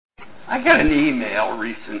I got an email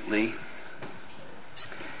recently,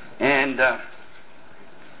 and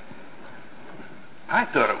I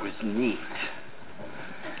thought it was neat.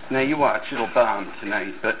 Now you watch, it'll bomb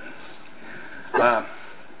tonight, but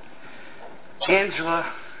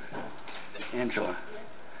Angela,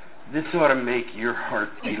 this ought to make your heart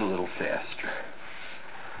beat a little faster.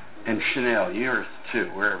 And Chanel, yours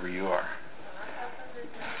too, wherever you are.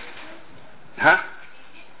 Huh?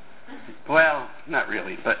 Well, not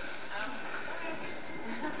really, but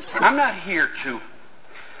I'm not here to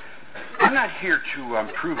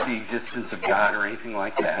prove the existence of God or anything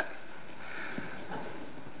like that.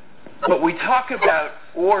 But we talk about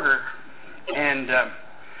order and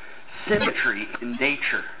symmetry in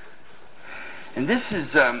nature. And this is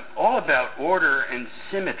all about order and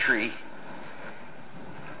symmetry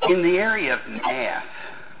in the area of math.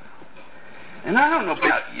 And I don't know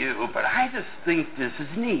about you, but I just think this is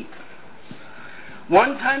neat.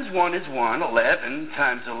 1 times 1 is 1. 11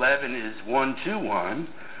 times 11 is 121.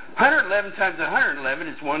 111 times 111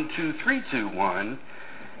 is 12321.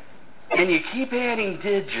 And you keep adding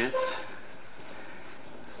digits,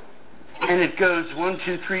 and it goes 1,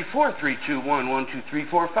 2, 3, 4, 3, 2, 1, 1, 2, 3,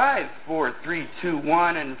 4, 5, 4, 3, 2,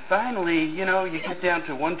 1, and finally, you get down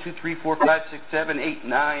to 1, 2, 3, 4, 5, 6, 7, 8,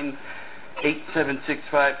 9, 8, 7, 6,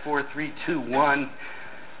 5, 4, 3, 2, 1. Is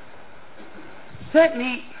that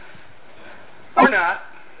neat? Or not?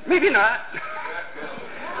 Maybe not.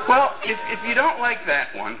 Well, if you don't like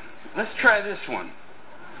that one, let's try this one.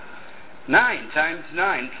 9 times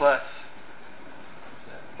 9 plus,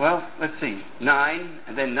 well, let's see, 9,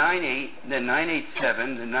 and then 9, 8, and then 9, 8,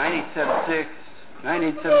 7, then 9, 8, 7, 6, 9,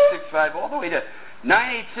 8, 7, 6, 5, all the way to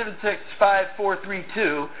 9, 8, 7, 6, 5, 4, 3,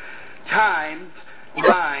 2, times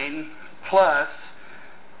 9 plus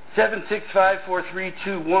 7, 6, 5, 4, 3,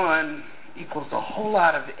 2, 1 equals a whole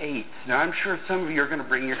lot of 8s. Now, I'm sure some of you are going to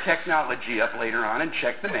bring your technology up later on and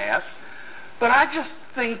check the math, but I just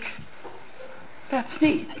think that's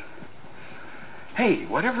neat. Hey,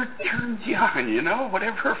 whatever turns you on,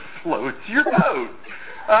 whatever floats your boat.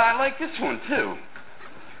 I like this one, too.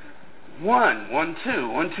 1, 1, 2,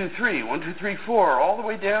 1, 2, 3, 1, 2, 3, 4, all the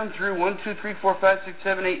way down through 1, 2, 3, 4, 5, 6,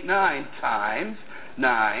 7, 8, 9 times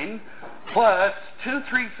 9 plus 2,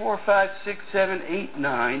 3, 4, 5, 6, 7, 8,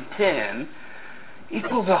 9, 10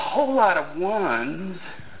 equals a whole lot of 1s.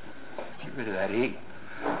 Get rid of that 8.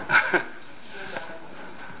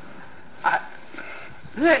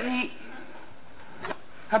 Isn't that neat?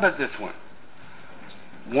 How about this one?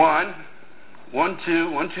 1, 1,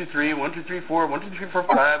 2, 1, 2, 3, 1, 2, 3, 4, 1, 2, 3, 4,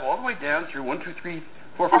 5, all the way down through 1, 2, 3,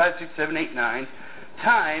 4, 5, 6, 7, 8, 9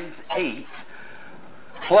 times 8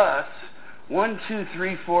 plus 1, 2,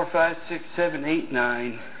 3, 4, 5, 6, 7, 8,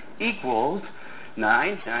 9 equals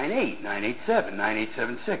 9, 9, 8, 9, 8, 7, 9, 8,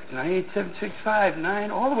 7, 6, 9, 8, 7, 6, 5,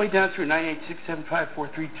 9, all the way down through 9, 8, 6, 7, 5, 4,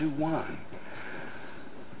 3, 2, 1.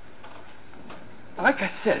 Like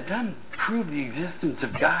I said, it doesn't prove the existence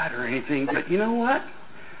of God or anything, but you know what?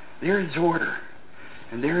 There is order,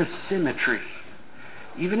 and there is symmetry,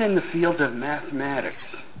 even in the field of mathematics.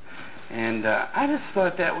 And I just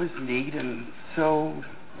thought that was neat, and so,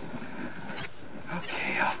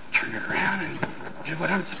 okay, I'll turn it around and do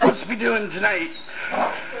what I'm supposed to be doing tonight.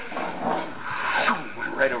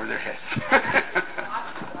 Went right over their heads.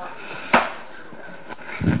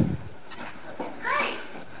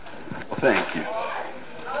 Well, thank you.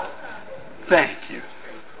 Thank you.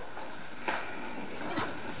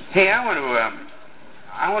 Hey, I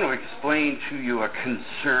want to explain to you a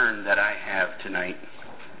concern that I have tonight.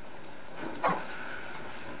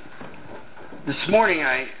 This morning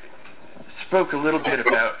I spoke a little bit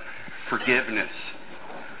about forgiveness.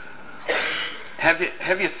 Have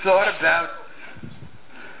you thought about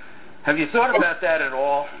that at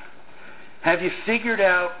all? Have you figured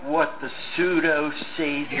out what the pseudo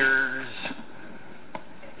saviors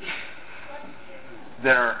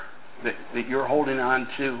that you're holding on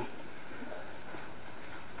to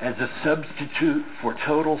as a substitute for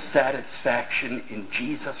total satisfaction in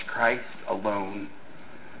Jesus Christ alone?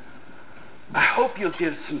 I hope you'll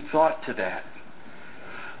give some thought to that.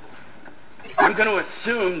 I'm going to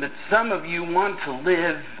assume that some of you want to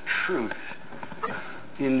live truth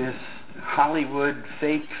in this Hollywood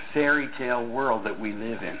fake fairy tale world that we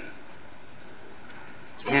live in.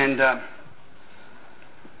 And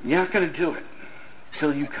you're not going to do it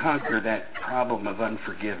till you conquer that problem of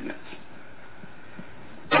unforgiveness.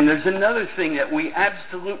 And there's another thing that we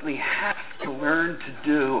absolutely have to learn to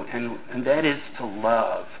do, and that is to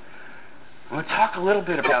love. I want to talk a little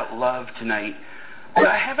bit about love tonight, but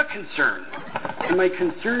I have a concern. And my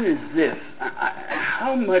concern is this.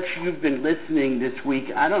 How much you've been listening this week,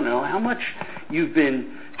 I don't know, how much you've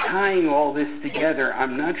been tying all this together,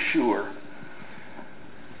 I'm not sure.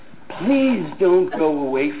 Please don't go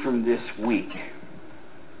away from this week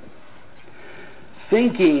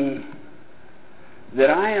thinking that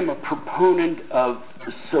I am a proponent of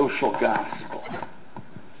the social gospel.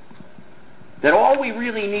 That all we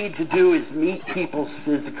really need to do is meet people's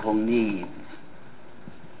physical needs.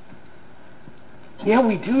 Yeah,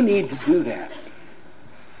 we do need to do that.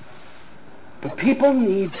 But people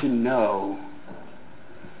need to know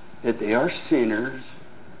that they are sinners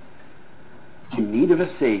in need of a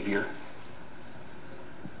Savior,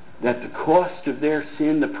 that the cost of their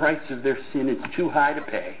sin, the price of their sin is too high to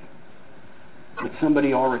pay, but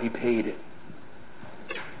somebody already paid it.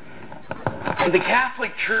 And the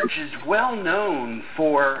Catholic Church is well known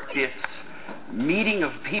for its meeting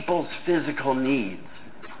of people's physical needs.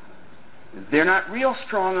 They're not real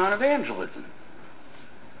strong on evangelism.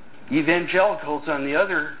 Evangelicals, on the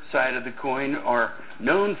other side of the coin, are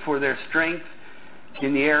known for their strength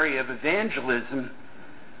in the area of evangelism.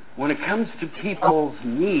 When it comes to people's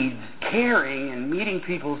needs, caring and meeting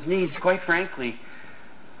people's needs, quite frankly,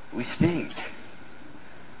 we stink.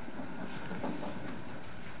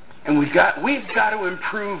 And we've got to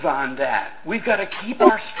improve on that. We've got to keep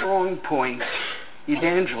our strong point,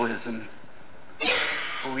 evangelism,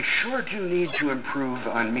 but we sure do need to improve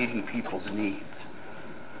on meeting people's needs.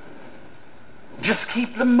 Just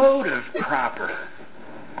keep the motive proper.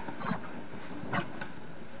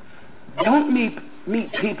 Don't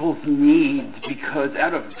meet people's needs because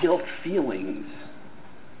out of guilt feelings.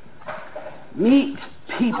 Meet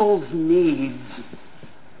people's needs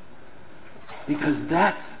because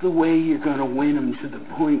that's the way you're going to win them to the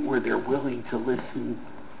point where they're willing to listen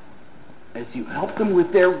as you help them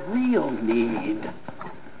with their real need.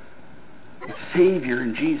 A Savior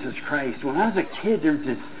in Jesus Christ. When I was a kid, there was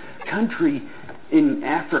this country in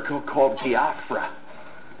Africa called Biafra.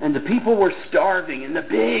 And the people were starving. And the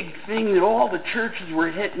big thing that all the churches were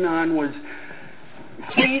hitting on was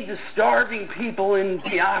feed the starving people in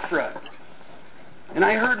Biafra. And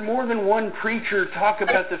I heard more than one preacher talk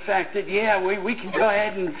about the fact that, yeah, we can go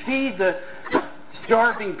ahead and feed the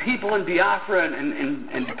starving people in Biafra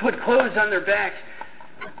and put clothes on their backs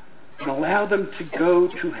and allow them to go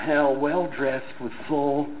to hell well-dressed with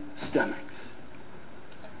full stomachs.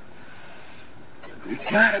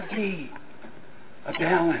 There's got to be a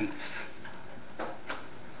balance.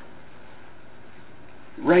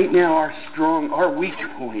 Right now, our weak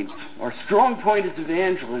point is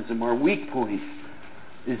evangelism. Our weak point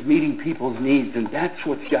is meeting people's needs, and that's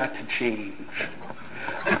what's got to change.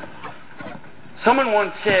 Someone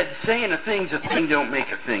once said, saying a thing's a thing don't make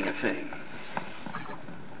a thing a thing.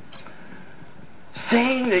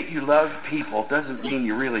 Saying that you love people doesn't mean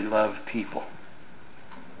you really love people.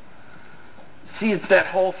 See, it's that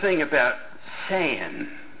whole thing about saying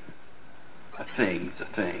a thing's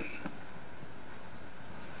a thing.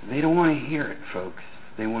 They don't want to hear it, folks.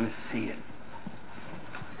 They want to see it.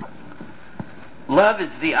 Love is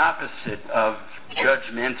the opposite of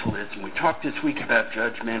judgmentalism. We talked this week about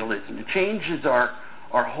judgmentalism. It changes our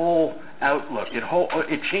whole outlook.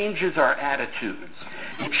 It changes our attitudes.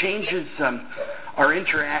 It changes our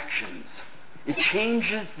interactions. It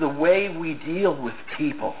changes the way we deal with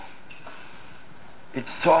people. It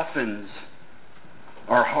softens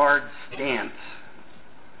our hard stance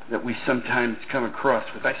that we sometimes come across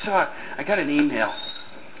with. I got an email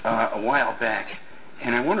a while back,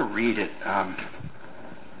 and I want to read it.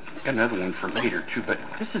 Got another one for later too, but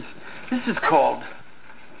this is called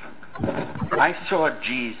 "I Saw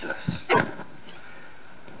Jesus."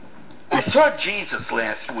 I saw Jesus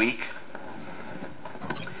last week.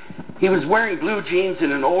 He was wearing blue jeans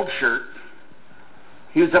and an old shirt.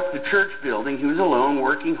 He was up the church building. He was alone,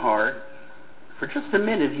 working hard. For just a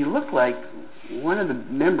minute, he looked like one of the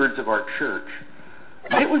members of our church.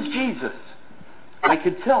 It was Jesus. I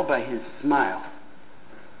could tell by his smile.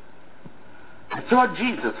 I saw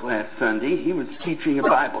Jesus last Sunday. He was teaching a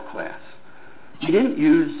Bible class. He didn't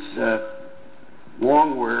use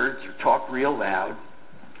long words or talk real loud,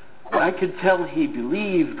 but I could tell he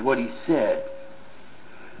believed what he said.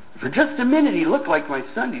 For just a minute, he looked like my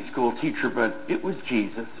Sunday school teacher, but it was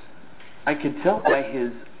Jesus. I could tell by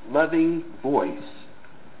his loving voice.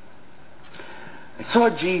 I saw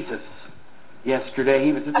Jesus yesterday.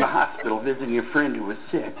 He was at the hospital visiting a friend who was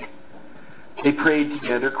sick. They prayed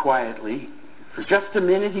together quietly. For just a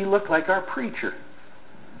minute, he looked like our preacher.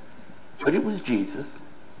 But it was Jesus.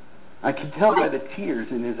 I could tell by the tears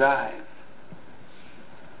in his eyes.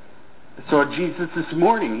 I saw Jesus this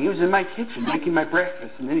morning. He was in my kitchen making my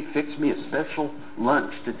breakfast, and then he fixed me a special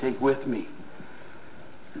lunch to take with me.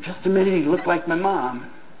 For just a minute, he looked like my mom.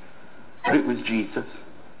 But it was Jesus.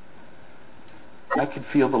 I could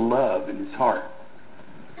feel the love in his heart.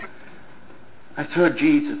 I saw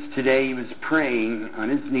Jesus today. He was praying on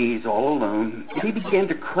his knees all alone, and he began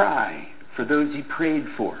to cry for those he prayed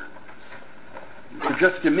for. For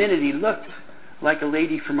just a minute, he looked like a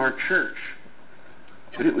lady from our church,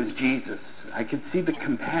 but it was Jesus. I could see the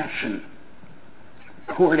compassion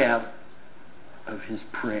poured out of his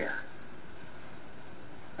prayer.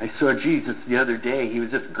 I saw Jesus the other day. He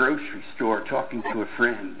was at the grocery store talking to a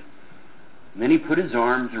friend. And then he put his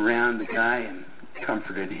arms around the guy and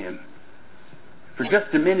comforted him. For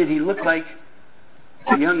just a minute, he looked like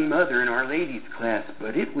a young mother in Our Lady's class,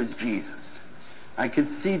 but it was Jesus. I could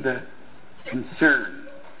see the concern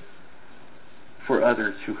for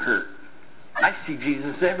others who hurt. I see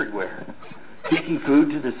Jesus everywhere, taking food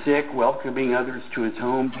to the sick, welcoming others to his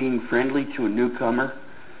home, being friendly to a newcomer.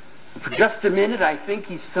 For just a minute, I think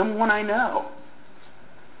he's someone I know.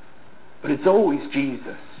 But it's always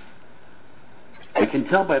Jesus. I can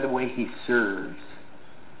tell by the way he serves.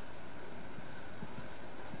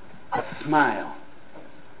 A smile,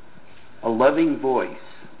 a loving voice,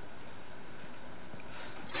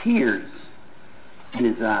 tears in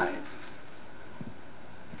his eyes,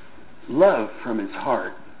 love from his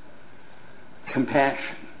heart,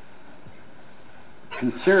 compassion,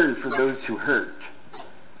 concern for those who hurt,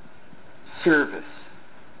 service.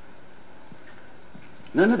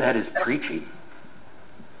 None of that is preaching,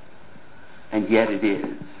 and yet it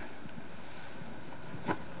is.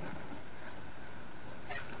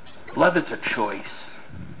 Love is a choice.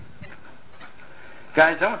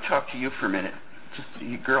 Guys, I want to talk to you for a minute. Just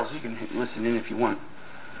you girls, you can listen in if you want.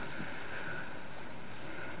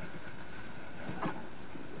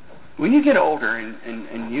 When you get older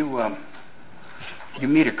and you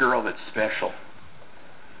meet a girl that's special,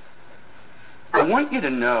 I want you to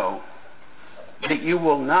know that you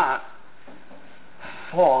will not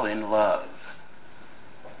fall in love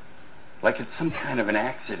like it's some kind of an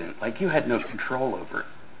accident, like you had no control over it.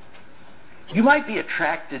 You might be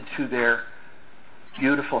attracted to their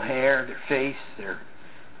beautiful hair, their face,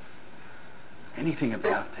 anything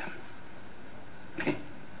about them,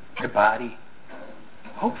 their body.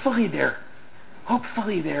 Hopefully their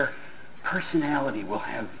personality will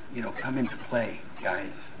have, come into play,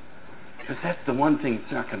 guys. Because that's the one thing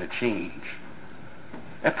that's not going to change.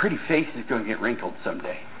 That pretty face is going to get wrinkled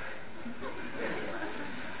someday.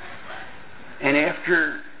 And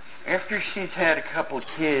after she's had a couple of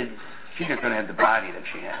kids, she's not going to have the body that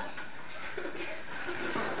she has.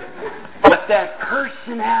 But that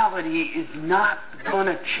personality is not going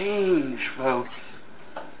to change, folks.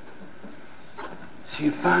 So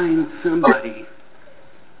you find somebody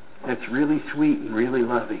that's really sweet and really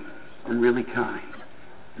loving and really kind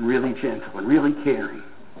and really gentle and really caring.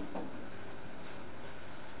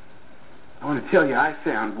 I want to tell you, I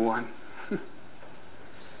found one.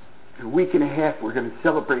 In a week and a half, we're going to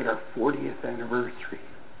celebrate our 40th anniversary.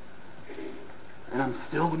 And I'm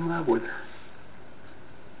still in love with her.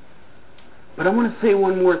 But I want to say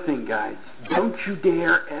one more thing, guys. Don't you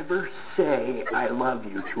dare ever say, I love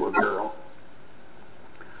you to a girl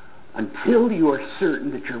until you are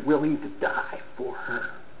certain that you're willing to die for her.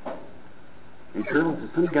 And girls,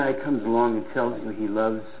 if some guy comes along and tells you he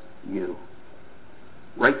loves you,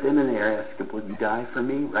 right then and there, ask him, will you die for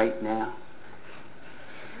me right now?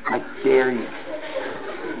 I dare you.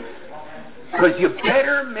 Because you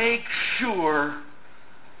better make sure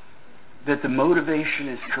that the motivation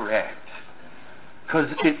is correct. Because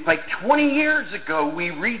like 20 years ago, we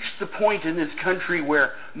reached the point in this country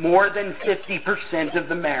where more than 50% of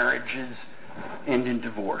the marriages end in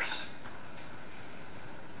divorce.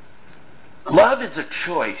 Love is a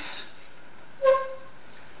choice.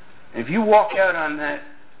 If you walk out on that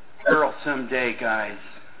girl someday, guys,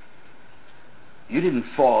 you didn't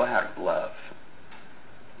fall out of love.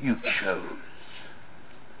 You chose.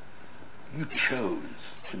 You chose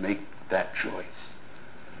to make that choice.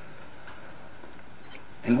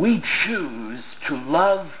 And we choose to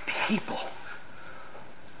love people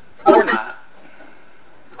or not.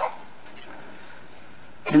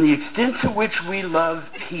 And the extent to which we love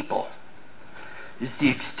people is the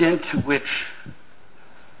extent to which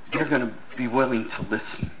they're going to be willing to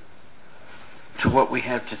listen to what we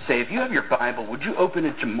have to say. If you have your Bible, would you open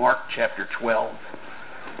it to Mark chapter 12?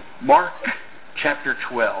 Mark chapter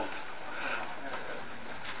 12.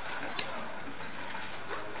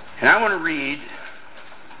 And I want to read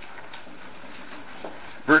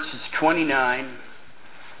verses 29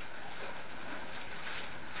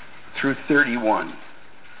 through 31.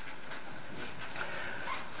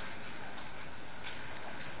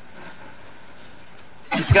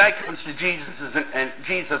 This guy comes to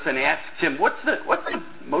Jesus and asks him, what's the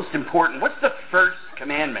most important? What's the first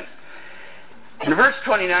commandment? In verse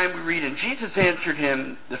 29 we read, and Jesus answered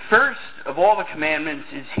him, the first of all the commandments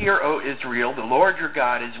is, hear, O Israel, the Lord your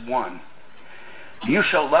God is one. You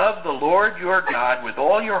shall love the Lord your God with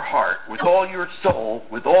all your heart, with all your soul,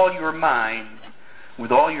 with all your mind,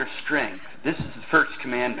 with all your strength. This is the first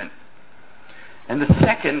commandment. And the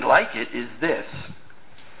second, like it, is this.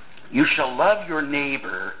 You shall love your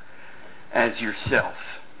neighbor as yourself.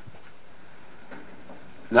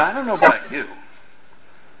 Now, I don't know about you,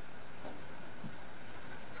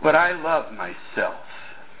 but I love myself.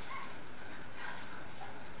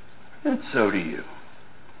 And so do you.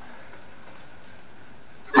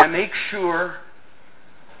 I make sure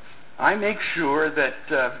that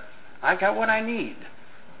I got what I need.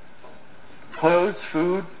 Clothes,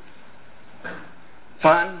 food,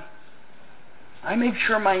 fun. I make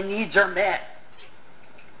sure my needs are met.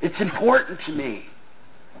 It's important to me.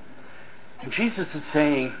 And Jesus is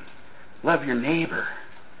saying, love your neighbor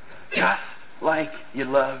just like you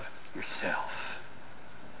love yourself.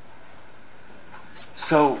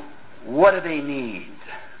 So, what do they need?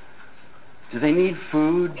 Do they need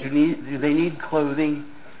food? Do they need clothing?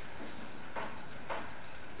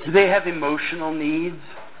 Do they have emotional needs?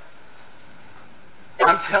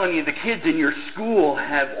 I'm telling you, the kids in your school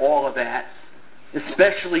have all of that,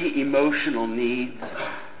 especially emotional needs.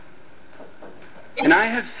 And I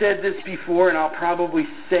have said this before, and I'll probably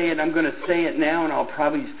say it. I'm going to say it now, and I'll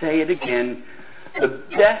probably say it again. The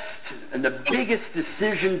best and the biggest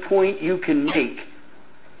decision point you can make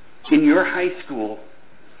in your high school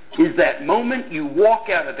is that moment you walk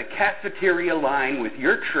out of the cafeteria line with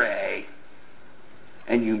your tray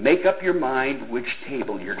and you make up your mind which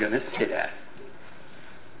table you're going to sit at.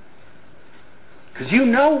 Because you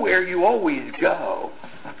know where you always go,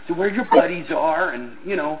 to where your buddies are and,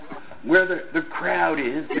 you know, where the crowd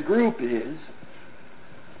is, the group is.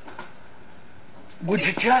 Would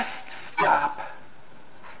you just stop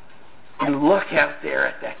and look out there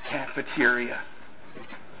at that cafeteria?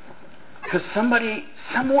 Because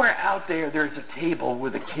somewhere out there's a table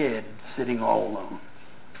with a kid sitting all alone.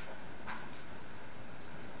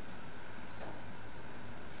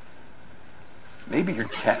 Maybe your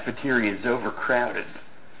cafeteria is overcrowded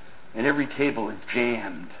and every table is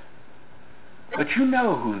jammed. But you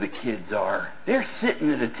know who the kids are. They're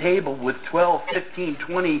sitting at a table with 12, 15,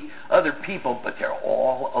 20 other people, but they're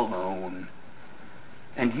all alone.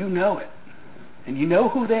 And you know it. And you know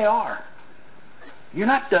who they are. You're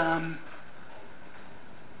not dumb.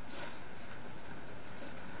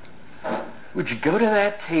 Would you go to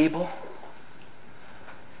that table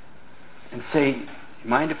and say, you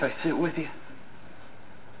mind if I sit with you?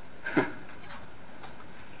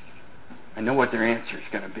 I know what their answer is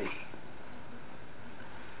going to be.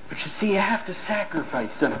 But you see, you have to sacrifice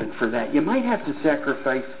something for that. You might have to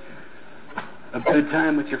sacrifice a good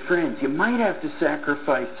time with your friends. You might have to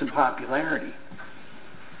sacrifice some popularity.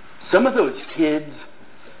 Some of those kids,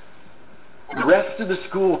 the rest of the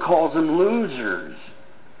school calls them losers.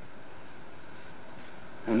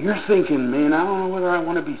 And you're thinking, man, I don't know whether I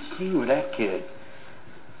want to be seen with that kid.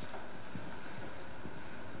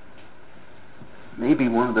 Maybe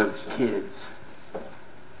one of those kids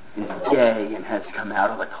is gay and has come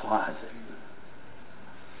out of the closet.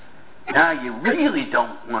 Now you really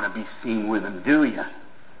don't want to be seen with him, do you?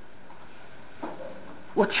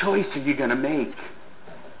 What choice are you going to make?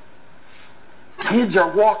 Kids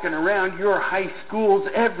are walking around your high schools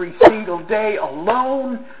every single day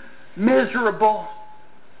alone, miserable.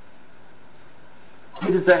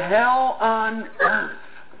 It is a hell on earth.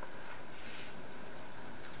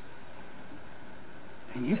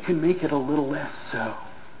 And you can make it a little less so.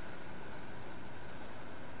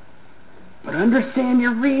 But understand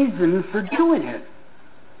your reason for doing it.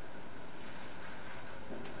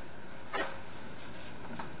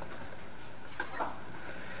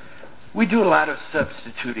 We do a lot of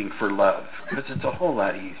substituting for love because it's a whole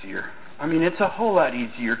lot easier. I mean, it's a whole lot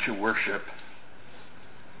easier to worship.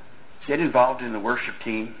 Get involved in the worship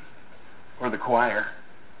team or the choir.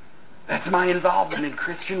 That's my involvement in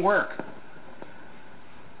Christian work.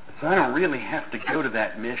 So I don't really have to go to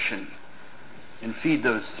that mission and feed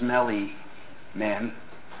those smelly men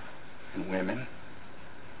and women.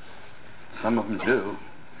 Some of them do.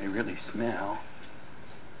 They really smell.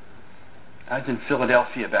 I was in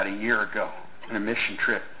Philadelphia about a year ago on a mission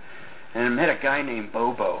trip, and I met a guy named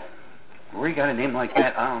Bobo. Where he got a name like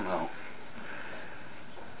that, I don't know.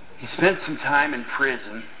 He spent some time in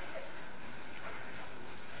prison.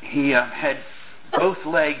 He had both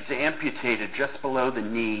legs amputated just below the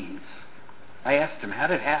knees. I asked him, how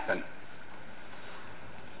did it happen?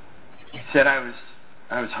 He said I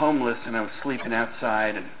was homeless and I was sleeping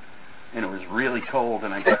outside and it was really cold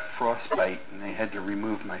and I got frostbite and they had to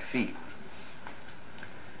remove my feet.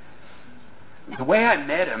 The way I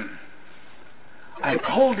met him, I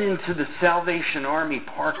pulled into the Salvation Army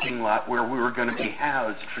parking lot where we were going to be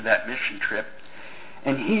housed for that mission trip,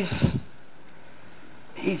 and he's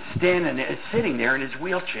sitting there in his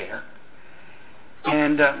wheelchair,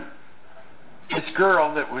 and this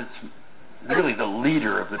girl that was really the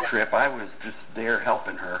leader of the trip, I was just there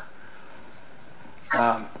helping her.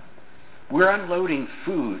 We're unloading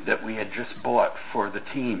food that we had just bought for the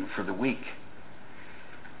team for the week.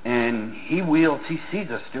 And he sees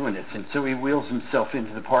us doing this, and so he wheels himself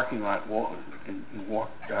into the parking lot, wheels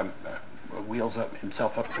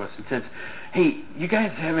himself up to us and says, "Hey, you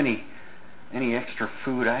guys have any extra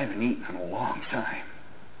food? I haven't eaten in a long time."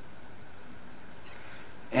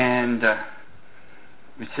 And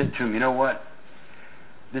we said to him, "You know what?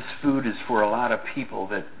 This food is for a lot of people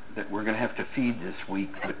that we're going to have to feed this week,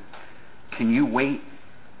 but can you wait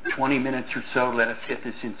 20 minutes or so, let us get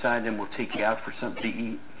this inside, then we'll take you out for something to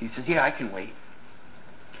eat?" He says, "Yeah, I can wait."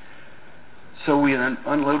 So we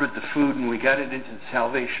unloaded the food and we got it into the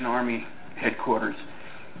Salvation Army headquarters.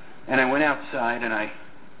 And I went outside and I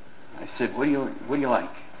said, what do you like?"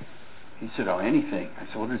 He said, "Oh, anything." I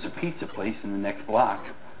said, "Well, there's a pizza place in the next block.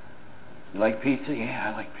 You like pizza?" "Yeah,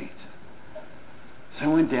 I like pizza." So I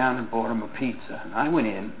went down and bought him a pizza. And I went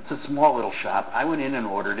in. It's a small little shop. I went in and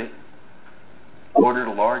ordered it. Ordered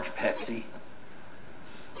a large Pepsi,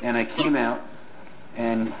 and I came out,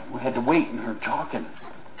 and we had to wait, and we were talking,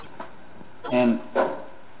 and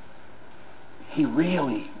he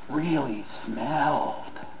really, really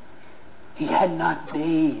smelled. He had not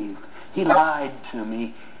bathed. He lied to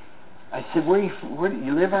me. I said, where do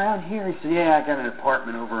you live around here?" He said, "Yeah, I got an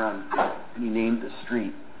apartment over on," and he named the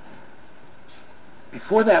street.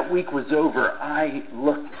 Before that week was over, I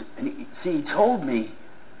looked, and he told me,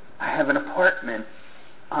 "I have an apartment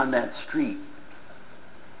on that street."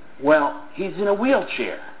 Well, he's in a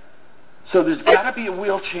wheelchair, so there's got to be a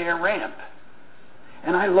wheelchair ramp.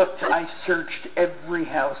 And I searched every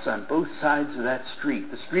house on both sides of that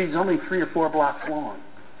street. The street is only 3 or 4 blocks long.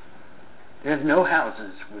 There's no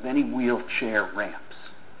houses with any wheelchair ramps.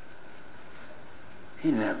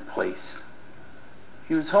 He didn't have a place.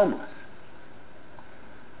 He was homeless.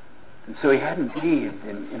 And so he hadn't bathed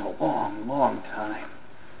in a long, long time.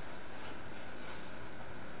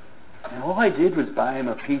 And all I did was buy him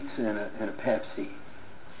a pizza and a Pepsi.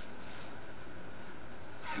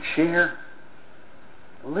 And share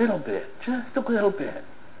a little bit, just a little bit,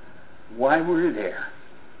 why we're there.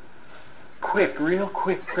 Real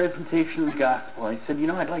quick presentation of the gospel. I said,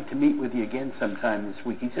 "I'd like to meet with you again sometime this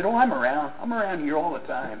week." He said, "Oh, I'm around. I'm around here all the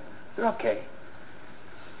time." I said, "Okay."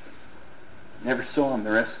 Never saw him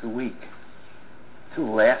the rest of the week. Till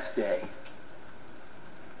the last day.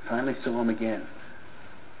 Finally saw him again.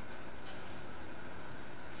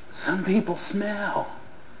 Some people smell.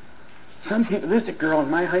 Some people, there's a girl in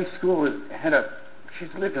my high school that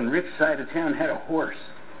she's lived on the rich side of town, had a horse.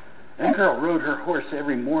 That girl rode her horse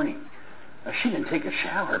every morning. She didn't take a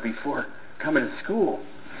shower before coming to school.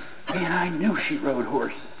 Man, I knew she rode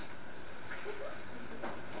horses.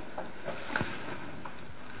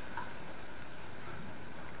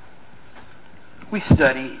 We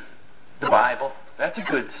study the Bible. That's a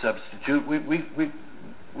good substitute.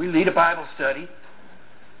 We lead a Bible study.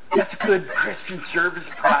 That's a good Christian service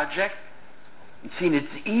project. You've seen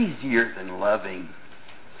it's easier than loving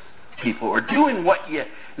people or doing what you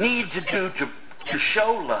need to do to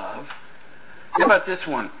show love. How about this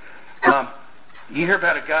one? You hear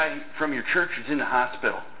about a guy from your church who's in the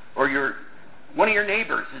hospital, or one of your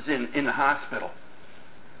neighbors is in the hospital.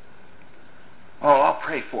 "Oh, I'll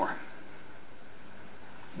pray for him."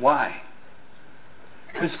 Why?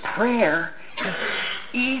 Because prayer is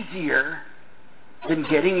easier than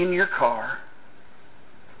getting in your car,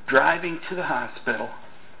 driving to the hospital,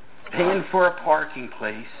 paying for a parking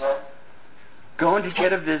place, going to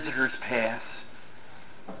get a visitor's pass,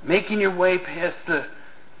 making your way past the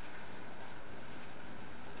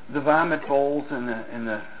vomit bowls and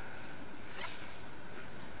the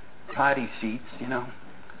potty seats,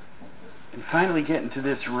 and finally getting to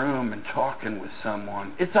this room and talking with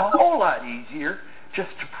someone. It's a whole lot easier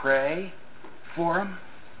just to pray for them.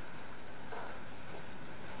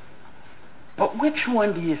 But which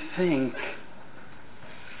one do you think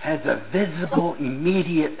has a visible,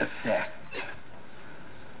 immediate effect?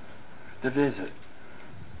 The visit.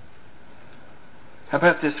 How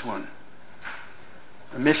about this one?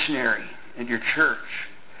 A missionary in your church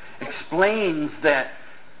explains that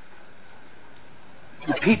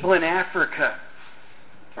the people in Africa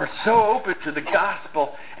are so open to the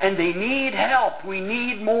gospel, and they need help. We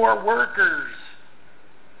need more workers.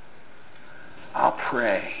 I'll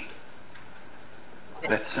pray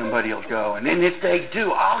that somebody will go. And then if they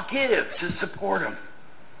do, I'll give to support them.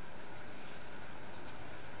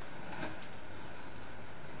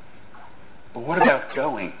 But what about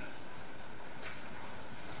going?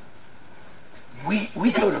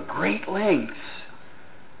 We go to great lengths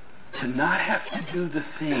to not have to do the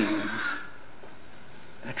things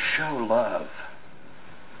that show love.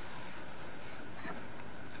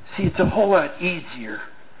 See, it's a whole lot easier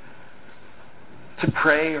to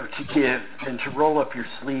pray or to give than to roll up your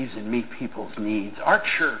sleeves and meet people's needs. Our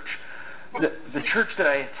church, the church that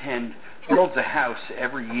I attend, builds a house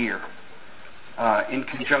every year in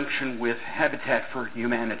conjunction with Habitat for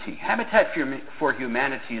Humanity. Habitat for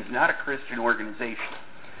Humanity is not a Christian organization.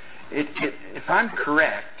 If I'm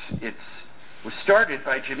correct, it was started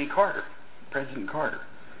by Jimmy Carter, President Carter.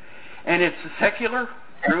 And it's a secular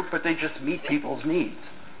group, but they just meet people's needs.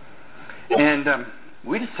 And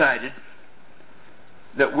we decided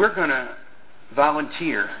that we're going to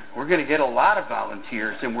volunteer. We're going to get a lot of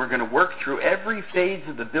volunteers, and we're going to work through every phase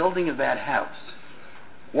of the building of that house.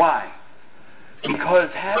 Why? Because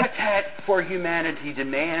Habitat for Humanity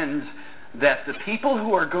demands that the people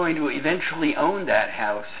who are going to eventually own that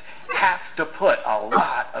house have to put a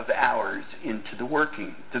lot of hours into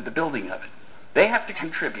the building of it. They have to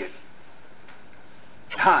contribute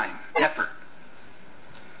time, effort.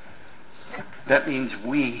 That means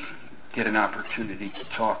we get an opportunity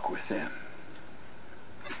to talk with them.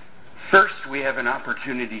 First, we have an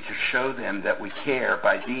opportunity to show them that we care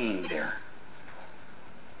by being there.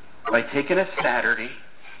 By taking a Saturday,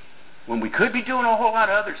 when we could be doing a whole lot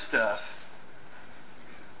of other stuff,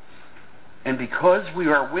 and because we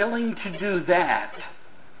are willing to do that,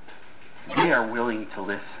 they are willing to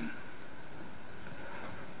listen.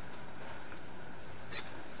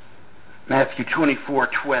 Matthew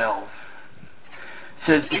 24:12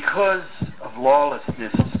 says, because of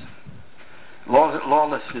lawlessness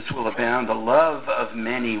will abound, the love of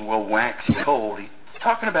many will wax cold. He's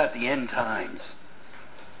talking about the end times.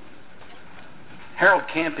 Harold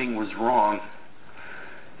Camping was wrong.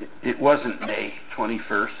 It wasn't May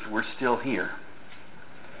 21st. We're still here.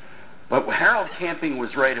 But Harold Camping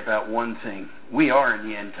was right about one thing. We are in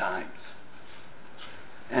the end times.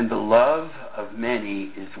 And the love of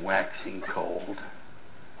many is waxing cold.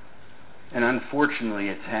 And unfortunately,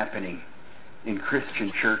 it's happening in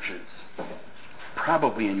Christian churches,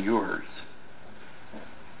 probably in yours.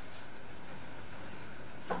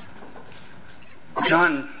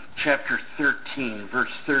 John chapter 13, verse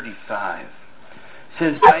 35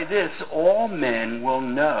 says, by this all men will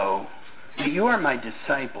know that you are my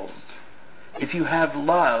disciples, if you have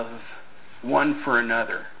love one for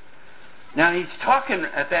another. Now he's talking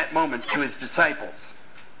at that moment to his disciples.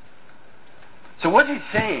 So what's he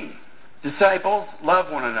saying? Disciples,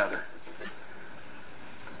 love one another.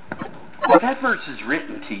 Well, that verse is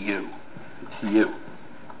written to you. To you.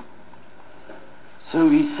 So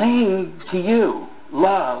he's saying to you,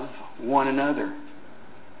 love one another.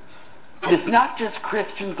 It's not just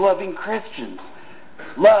Christians loving Christians.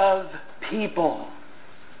 Love people.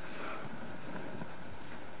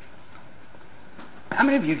 How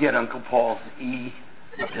many of you get Uncle Paul's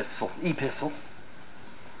epistle?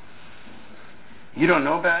 You don't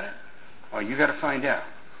know about it? Oh, you got to find out.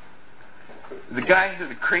 The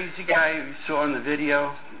crazy guy who you saw in the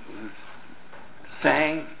video who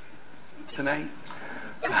sang tonight,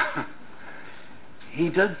 he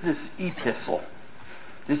does this epistle,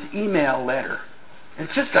 this email letter.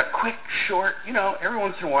 It's just a quick, short, every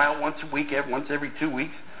once in a while, once a week, once every 2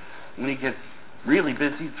 weeks. When he gets really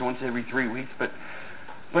busy, it's once every 3 weeks. But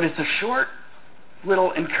it's a short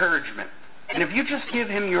little encouragement. And if you just give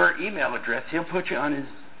him your email address, he'll put you on his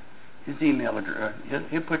email address.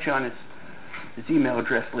 He'll put you on his email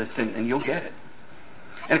address list, and you'll get it.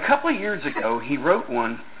 And a couple of years ago, he wrote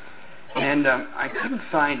one, and I couldn't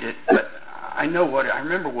find it, but I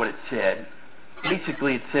remember what it said.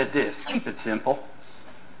 Basically, it said this: keep it simple.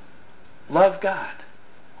 Love God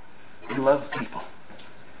and love people.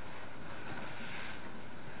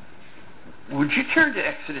 Would you turn to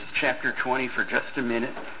Exodus chapter 20 for just a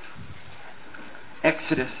minute?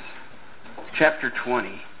 Exodus chapter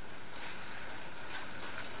 20.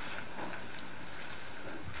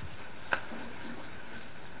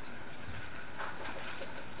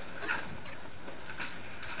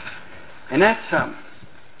 And that's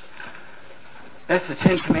the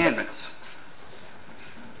Ten Commandments.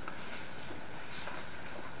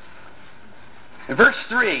 In verse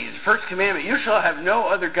 3, the first commandment, you shall have no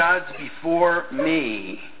other gods before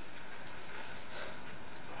me.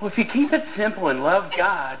 Well, if you keep it simple and love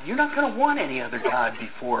God, you're not going to want any other God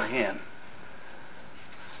before Him.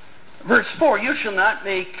 Verse 4, you shall not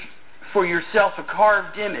make for yourself a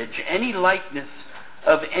carved image, any likeness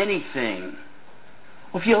of anything.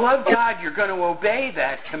 Well, if you love God, you're going to obey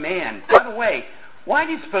that command. By the way, why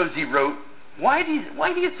do you suppose why do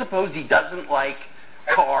you suppose He doesn't like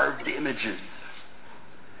carved images?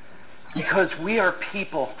 Because we are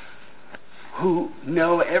people who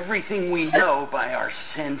know everything we know by our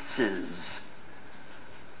senses.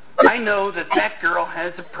 I know that girl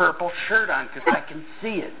has a purple shirt on because I can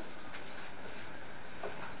see it.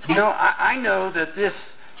 You know, I know that this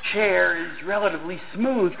chair is relatively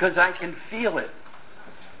smooth because I can feel it.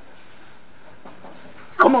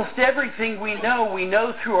 Almost everything we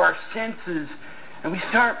know through our senses, and we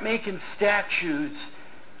start making statues,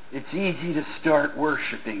 it's easy to start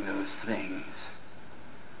worshiping those things.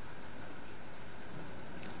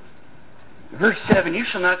 Verse 7, you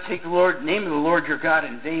shall not take the name of the Lord your God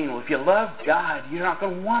in vain. Well, if you love God, you're not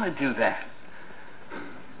going to want to do that.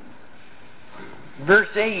 Verse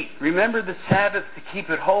 8, remember the Sabbath to keep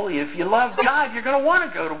it holy. If you love God, you're going to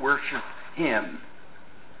want to go to worship Him.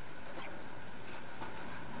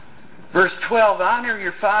 Verse 12, honor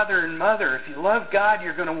your father and mother. If you love God,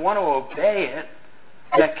 you're going to want to obey it,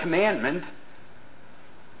 that commandment.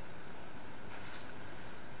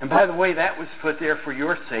 And by the way, that was put there for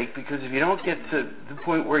your sake, because if you don't get to the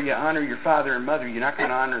point where you honor your father and mother, you're not going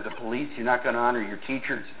to honor the police, you're not going to honor your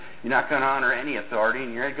teachers, you're not going to honor any authority,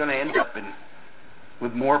 and you're going to end up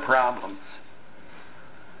with more problems.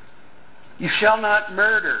 You shall not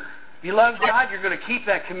murder. If you love God, you're going to keep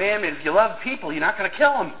that commandment. If you love people, you're not going to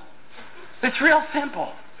kill them. It's real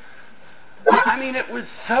simple. I mean, it was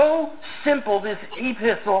so simple, this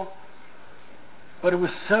epistle, but it was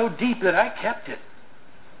so deep that I kept it.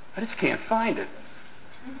 I just can't find it.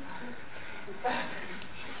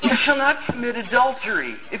 You shall not commit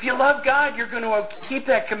adultery. If you love God, you're going to keep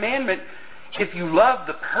that commandment. If you love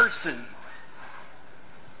the person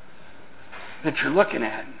that you're looking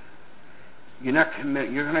at, you're not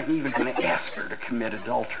even going to ask her to commit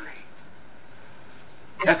adultery.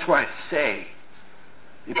 That's why I say,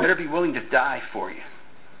 you better be willing to die for you,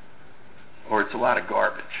 or it's a lot of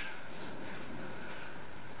garbage.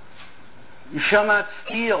 You shall not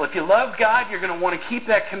steal. If you love God, you're going to want to keep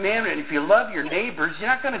that commandment. If you love your neighbors, you're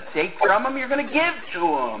not going to take from them, you're going to give to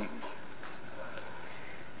them.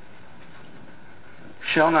 You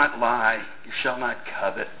shall not lie. You shall not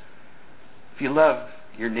covet. If you love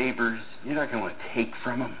your neighbors, you're not going to want to take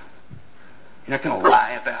from them. You're not going to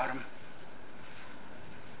lie about them.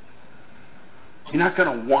 You're not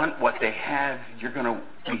going to want what they have. You're going to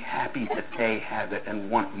be happy that they have it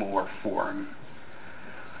and want more for them.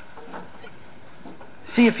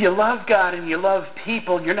 See, if you love God and you love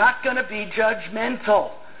people, you're not going to be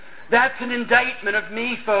judgmental. That's an indictment of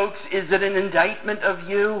me, folks. Is it an indictment of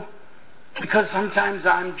you? Because sometimes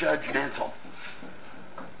I'm judgmental.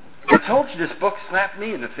 I told you this book slapped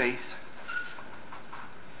me in the face.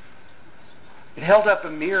 It held up a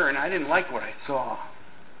mirror and I didn't like what I saw.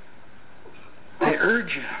 I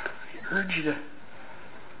urge you to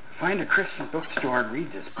find a Christian bookstore and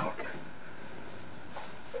read this book.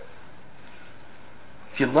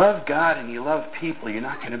 If you love God and you love people, you're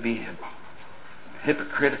not going to be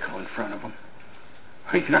hypocritical in front of them.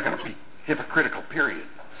 You're not going to be hypocritical, period.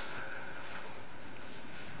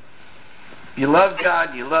 If you love God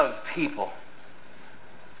and you love people,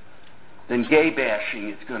 then gay bashing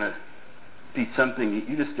is going to be something that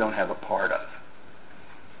you just don't have a part of.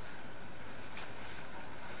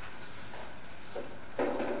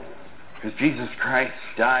 Because Jesus Christ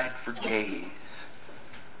died for gays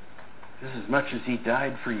just as much as He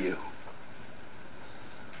died for you.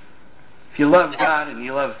 If you love God and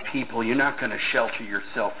you love people, you're not going to shelter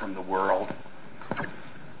yourself from the world.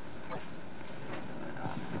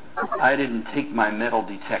 I didn't take my metal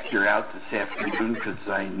detector out this afternoon because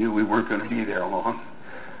I knew we weren't going to be there long.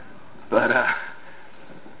 But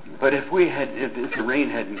if the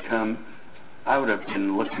rain hadn't come, I would have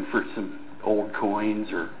been looking for some old coins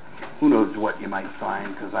or who knows what you might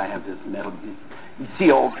find, because I have this metal. You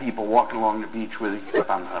see old people walking along the beach with it, except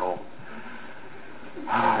I'm not old. Oh,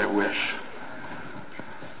 I wish.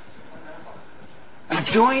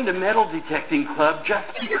 I joined a metal detecting club just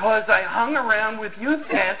because I hung around with youth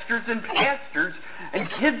pastors and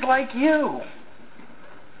kids like you.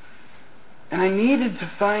 And I needed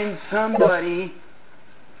to find somebody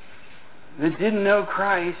that didn't know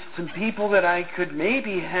Christ, some people that I could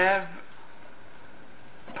maybe have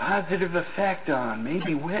positive effect on,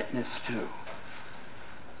 maybe witness to.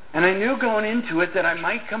 And I knew going into it that I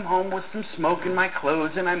might come home with some smoke in my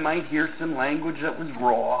clothes and I might hear some language that was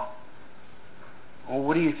raw. Well,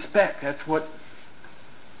 what do you expect? That's what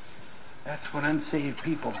unsaved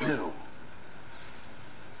people do.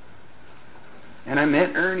 And I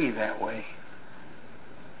met Ernie that way.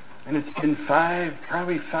 And it's been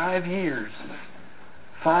probably 5 years.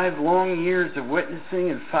 5 long years of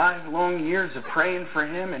witnessing and 5 long years of praying for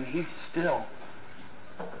him, and he still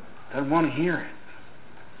doesn't want to hear it.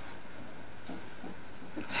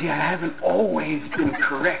 And see, I haven't always been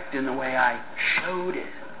correct in the way I showed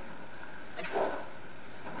it.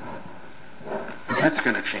 But that's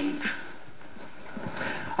going to change.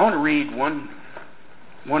 I want to read one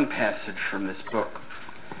passage from this book.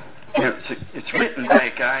 You know, it's written by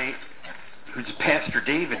a guy who's Pastor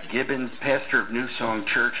David Gibbons, pastor of New Song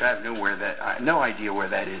Church. I have no idea where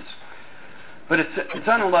that is. But it's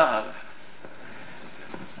on love.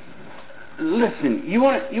 Listen, you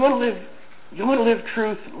want to live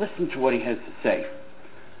truth? Listen to what he has to say.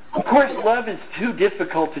 Of course, love is too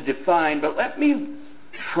difficult to define, but let me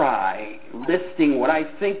try listing what I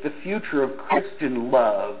think the future of Christian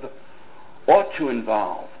love ought to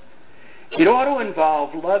involve. It ought to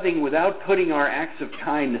involve loving without putting our acts of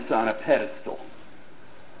kindness on a pedestal.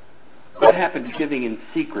 What happened to giving in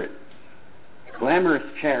secret? Glamorous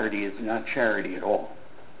charity is not charity at all.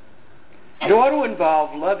 It ought to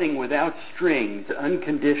involve loving without strings,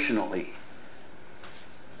 unconditionally.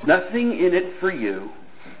 Nothing in it for you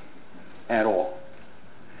at all.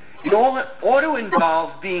 It ought to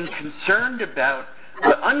involve being unconcerned about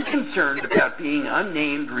being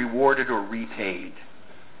unnamed, rewarded, or repaid.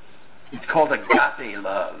 It's called agape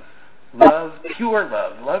love. Love, pure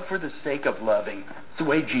love. Love for the sake of loving. It's the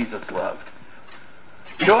way Jesus loved.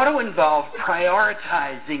 It ought to involve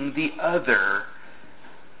prioritizing the other,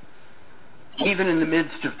 even in the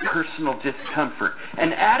midst of personal discomfort.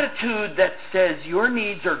 An attitude that says your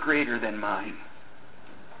needs are greater than mine.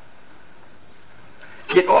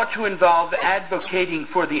 It ought to involve advocating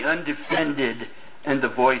for the undefended and the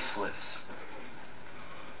voiceless.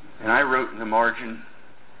 And I wrote in the margin,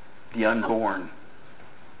 the unborn.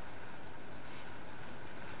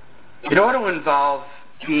 It ought to involve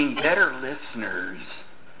being better listeners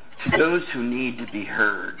to those who need to be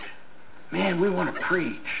heard. Man, we want to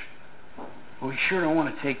preach, but we sure don't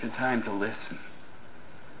want to take the time to listen.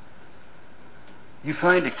 You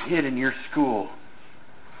find a kid in your school,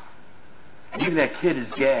 maybe that kid is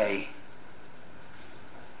gay.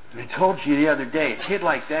 And I told you the other day, a kid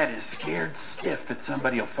like that is scared stiff that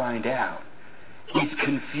somebody will find out. He's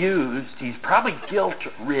confused. He's probably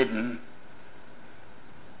guilt-ridden.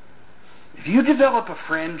 If you develop a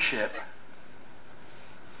friendship,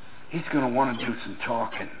 he's going to want to do some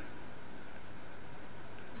talking.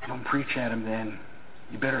 Don't preach at him then.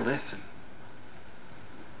 You better listen.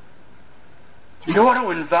 It ought to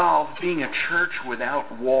involve being a church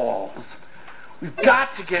without walls. We've got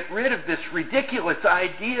to get rid of this ridiculous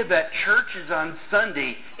idea that church is on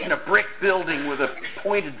Sunday in a brick building with a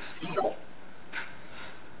pointed steeple.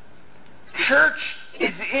 Church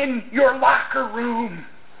is in your locker room.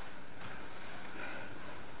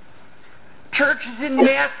 Church is in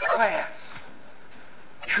math class.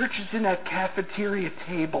 Church is in that cafeteria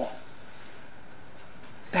table.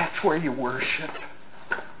 That's where you worship.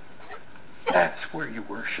 That's where you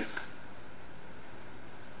worship.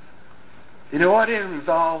 It ought to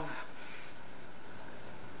involve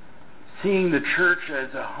seeing the church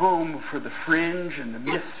as a home for the fringe and the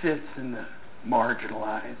misfits and the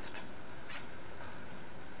marginalized.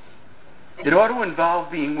 It ought to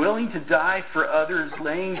involve being willing to die for others,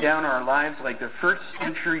 laying down our lives like the first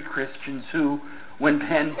century Christians who, when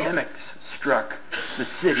pandemics struck the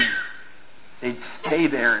city, they'd stay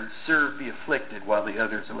there and serve the afflicted while the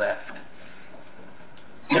others left.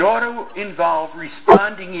 It ought to involve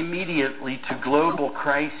responding immediately to global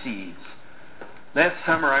crises. Last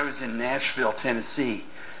summer I was in Nashville, Tennessee,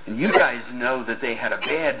 and you guys know that they had a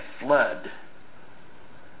bad flood.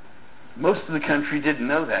 Most of the country didn't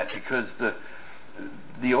know that because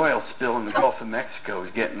the oil spill in the Gulf of Mexico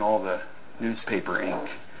was getting all the newspaper ink.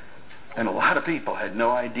 And a lot of people had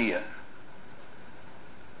no idea.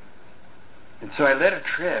 And so I led a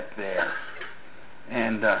trip there.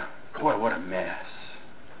 And boy, what a mess.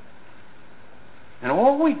 And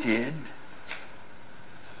all we did,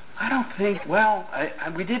 I don't think,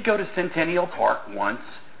 we did go to Centennial Park once.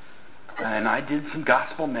 And I did some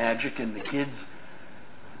gospel magic, and the kids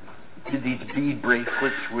did these bead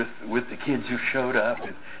bracelets with the kids who showed up,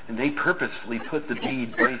 and they purposefully put the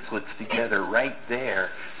bead bracelets together right there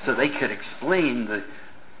so they could explain the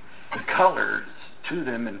colors to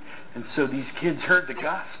them, and so these kids heard the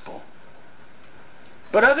gospel.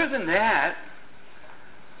 But other than that,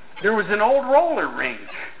 there was an old roller rink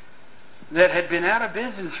that had been out of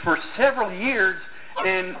business for several years,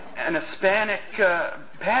 and an Hispanic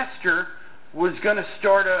pastor was going to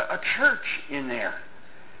start a church in there.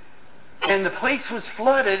 And the place was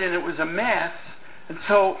flooded, and it was a mess. And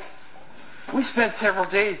so we spent several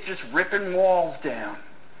days just ripping walls down.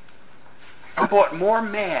 I bought more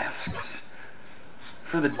masks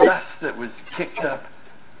for the dust that was kicked up.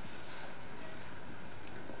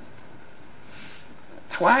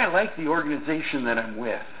 That's why I like the organization that I'm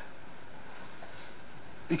with.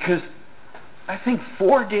 Because I think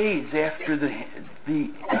 4 days after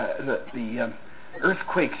the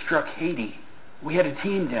earthquake struck Haiti, we had a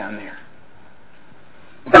team down there.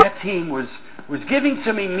 That team was giving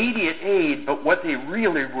some immediate aid, but what they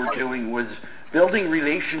really were doing was building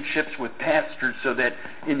relationships with pastors so that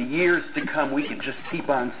in the years to come we could just keep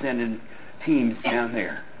on sending teams down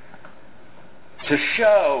there to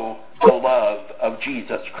show the love of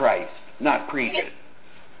Jesus Christ, not preach it.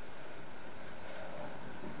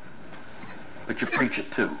 But you preach it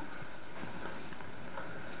too.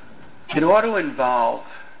 It ought to involve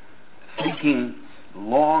seeking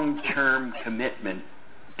long-term commitment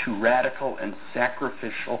to radical and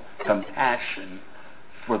sacrificial compassion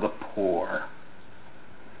for the poor.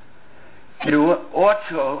 It ought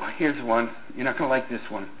to, here's one, you're not going to like this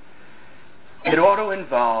one. It ought to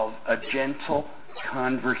involve a gentle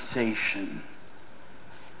conversation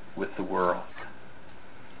with the world.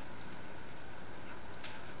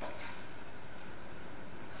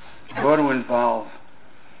 It ought to involve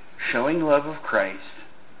showing love of Christ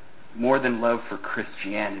more than love for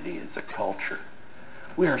Christianity as a culture.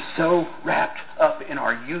 We are so wrapped up in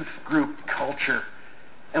our youth group culture,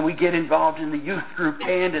 and we get involved in the youth group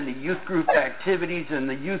band and the youth group activities and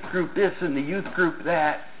the youth group this and the youth group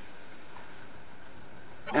that.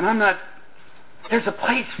 And there's a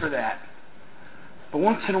place for that. But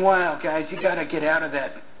once in a while, guys, you got to get out of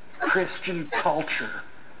that Christian culture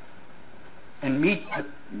and meet the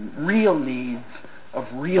real needs of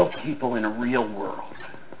real people in a real world.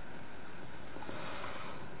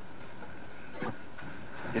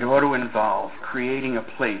 It ought to involve creating a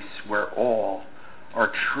place where all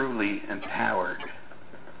are truly empowered.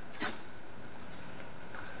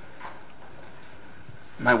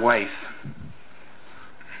 My wife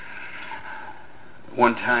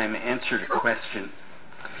one time answered a question.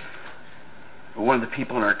 One of the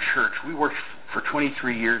people in our church, we worked for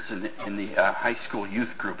 23 years in the high school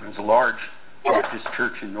youth group. It was a large Baptist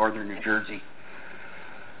church in northern New Jersey.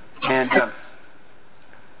 And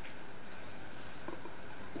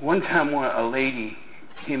one time a lady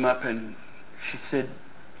came up and she said,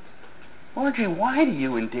 "Audrey, why do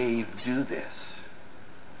you and Dave do this?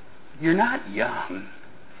 You're not young."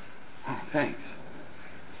 "Oh, thanks."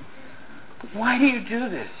 "Why do you do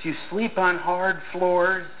this? You sleep on hard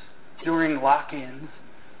floors during lock-ins.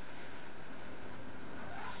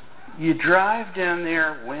 You drive down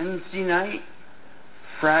there Wednesday night,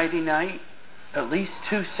 Friday night, at least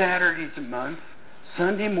 2 Saturdays a month,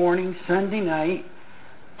 Sunday morning, Sunday night,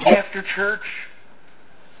 after church,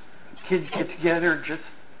 kids get together, just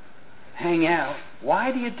hang out.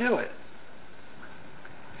 Why do you do it?"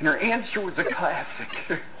 And her answer was a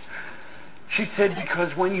classic. She said,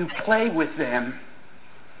 "Because when you play with them,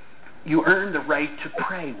 you earn the right to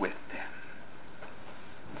pray with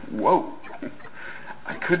them." Whoa.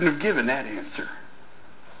 I couldn't have given that answer.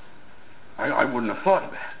 I wouldn't have thought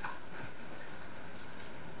of that.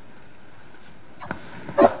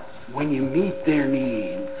 When you meet their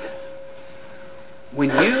needs, when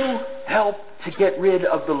you help to get rid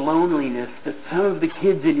of the loneliness that some of the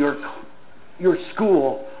kids in your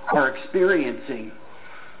school are experiencing,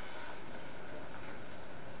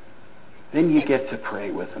 then you get to pray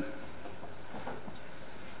with them.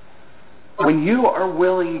 When you are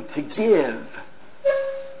willing to give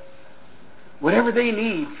whatever they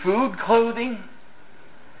need, food, clothing,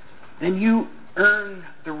 then you earn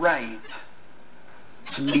the right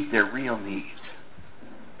to meet their real needs.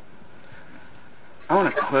 I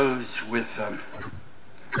want to close with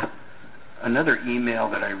another email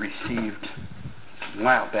that I received a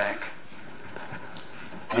while back.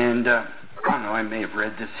 And I don't know, I may have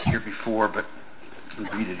read this here before, but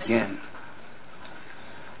I'll read it again.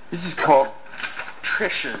 This is called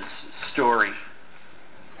Trisha's Story.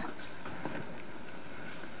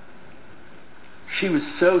 She was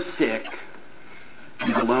so sick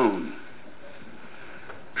and alone.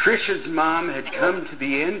 Trisha's mom had come to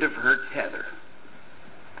the end of her tether,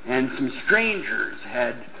 and some strangers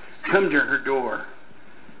had come to her door.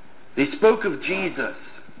 They spoke of Jesus,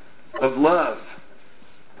 of love,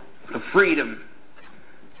 of freedom.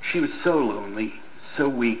 She was so lonely, so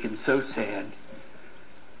weak and so sad.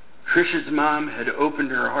 Trisha's mom had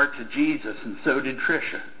opened her heart to Jesus, and so did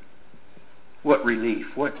Trisha. What relief,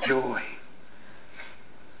 what joy.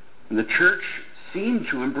 And the church seemed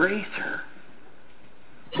to embrace her,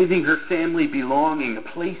 giving her family belonging, a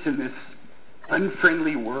place in this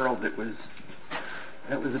unfriendly world that was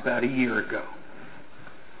about a year ago.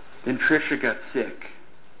 Then Trisha got sick,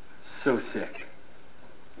 so sick.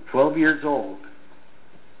 12 years old.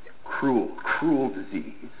 Cruel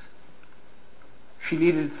disease. She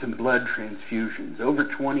needed some blood transfusions, over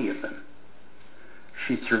 20 of them.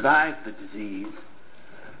 She survived the disease.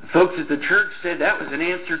 The folks at the church said that was an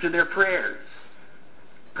answer to their prayers.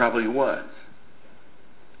 Probably was.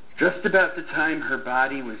 Just about the time her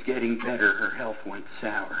body was getting better, her health went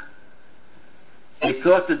sour. They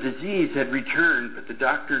thought the disease had returned, but the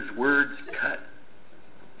doctor's words cut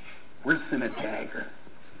worse than a dagger.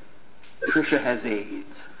 Trisha has AIDS.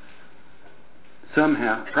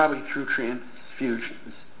 Somehow, probably through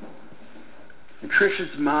transfusions. And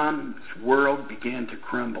Trisha's mom's world began to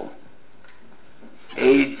crumble.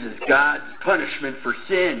 AIDS is God's punishment for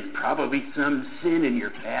sin, probably some sin in your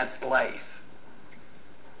past life.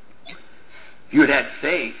 If you had had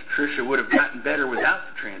faith, Trisha would have gotten better without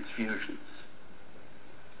the transfusions.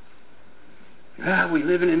 We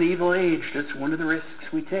live in an evil age. That's one of the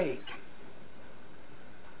risks we take.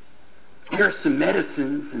 There are some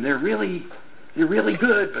medicines, and they're really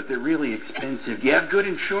good, but they're really expensive. Do you have good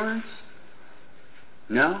insurance?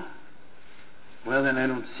 No? Well, then I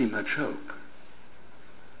don't see much hope.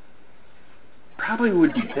 Probably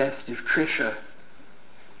would be best if Trisha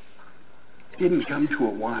didn't come to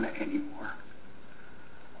Awana anymore.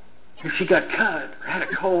 If she got cut or had a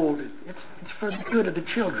cold, it's for the good of the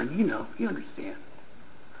children, you understand.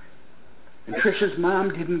 And Trisha's mom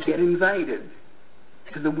didn't get invited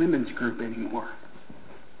to the women's group anymore.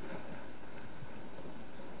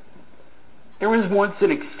 There was once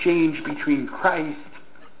an exchange between Christ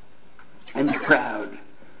and the crowd.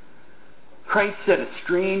 Christ said a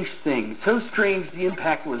strange thing, so strange the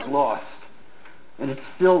impact was lost, and it's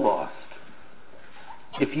still lost.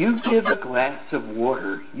 If you give a glass of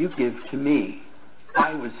water, you give to me.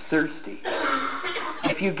 I was thirsty.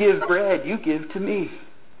 If you give bread, you give to me.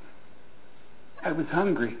 I was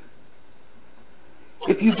hungry.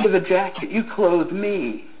 If you give a jacket, you clothe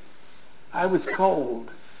me. I was cold.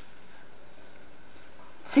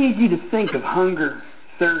 It's easy to think of hunger,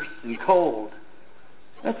 thirst, and cold.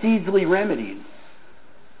 That's easily remedied.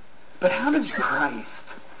 But how does Christ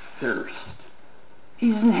thirst?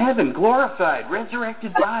 He's in heaven, glorified,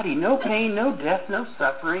 resurrected body, no pain, no death, no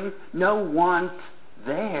suffering, no want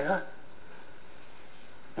there.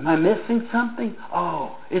 Am I missing something?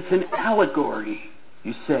 Oh, it's an allegory,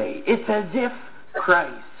 you say. It's as if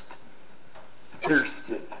Christ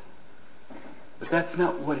thirsted. But that's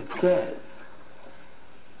not what it says.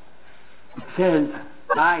 It says,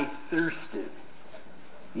 I thirsted.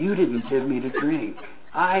 You didn't give me to drink.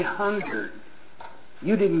 I hungered.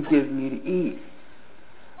 You didn't give me to eat.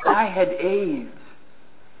 I had AIDS.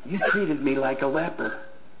 You treated me like a leper.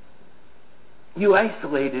 You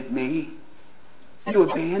isolated me. You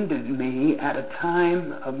abandoned me at a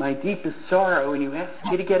time of my deepest sorrow, and you asked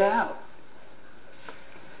me to get out.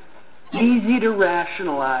 Easy to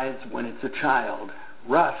rationalize when it's a child,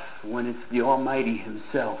 rough when it's the Almighty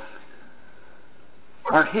Himself.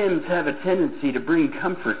 Our hymns have a tendency to bring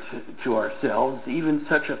comfort to ourselves, even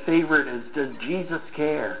such a favorite as Does Jesus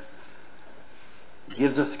Care? It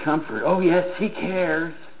gives us comfort. Oh yes, He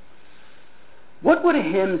cares. What would a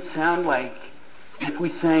hymn sound like if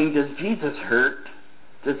we sang, Does Jesus hurt?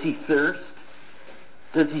 Does He thirst?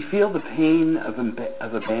 Does He feel the pain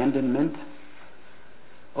of abandonment?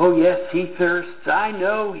 Oh yes, He thirsts. I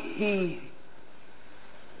know He.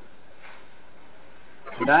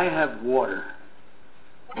 And I have water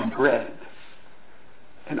and bread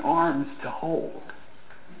and arms to hold,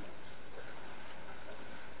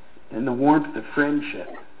 and the warmth of friendship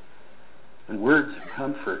and words of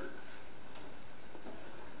comfort.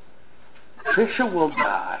 Trisha will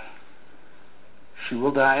die. She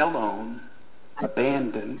will die alone,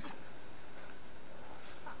 abandoned,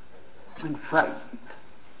 and frightened.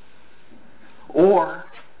 Or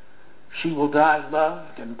she will die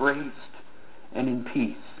loved, embraced, and in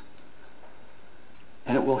peace.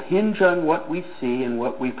 And it will hinge on what we see and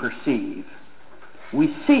what we perceive.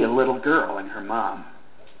 We see a little girl and her mom.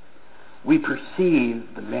 We perceive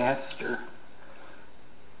the Master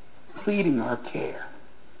pleading our care.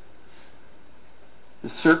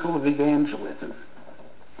 The circle of evangelism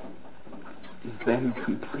is then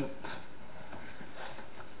complete.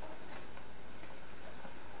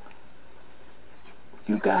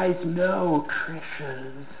 You guys know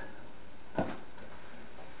Trishas. They're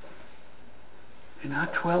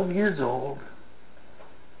not 12 years old.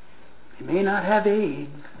 They may not have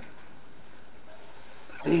AIDS.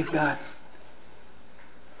 But they've got,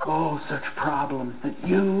 such problems that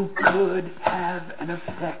you could have an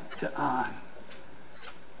effect on.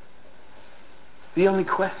 The only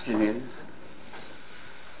question is,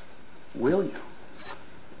 will you?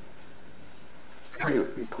 Pray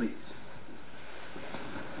with me, please.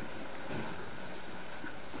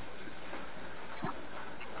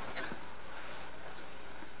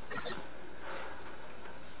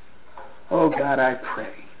 Oh God, I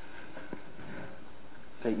pray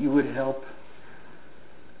that you would help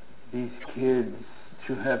these kids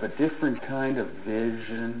to have a different kind of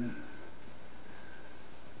vision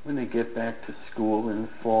when they get back to school in the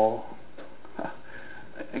fall.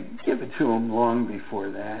 Give it to them long before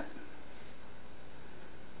that.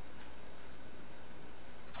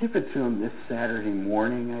 Give it to them this Saturday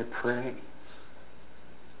morning, I pray.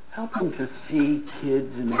 Help them to see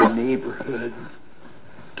kids in their neighborhoods,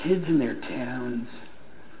 kids in their towns,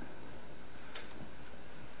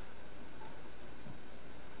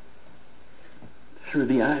 through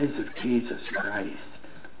the eyes of Jesus Christ.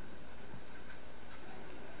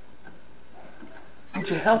 Would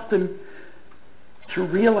you help them to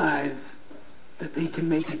realize that they can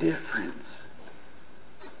make a difference?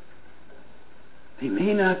 They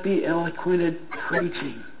may not be eloquent at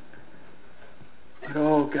preaching, but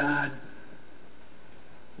oh God,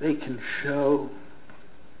 they can show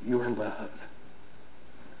your love.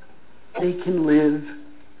 They can live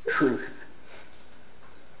truth.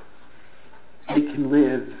 They can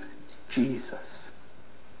live Jesus.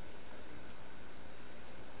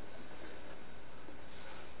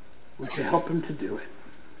 Would you help them to do it?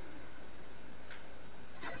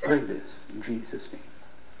 I pray this in Jesus' name.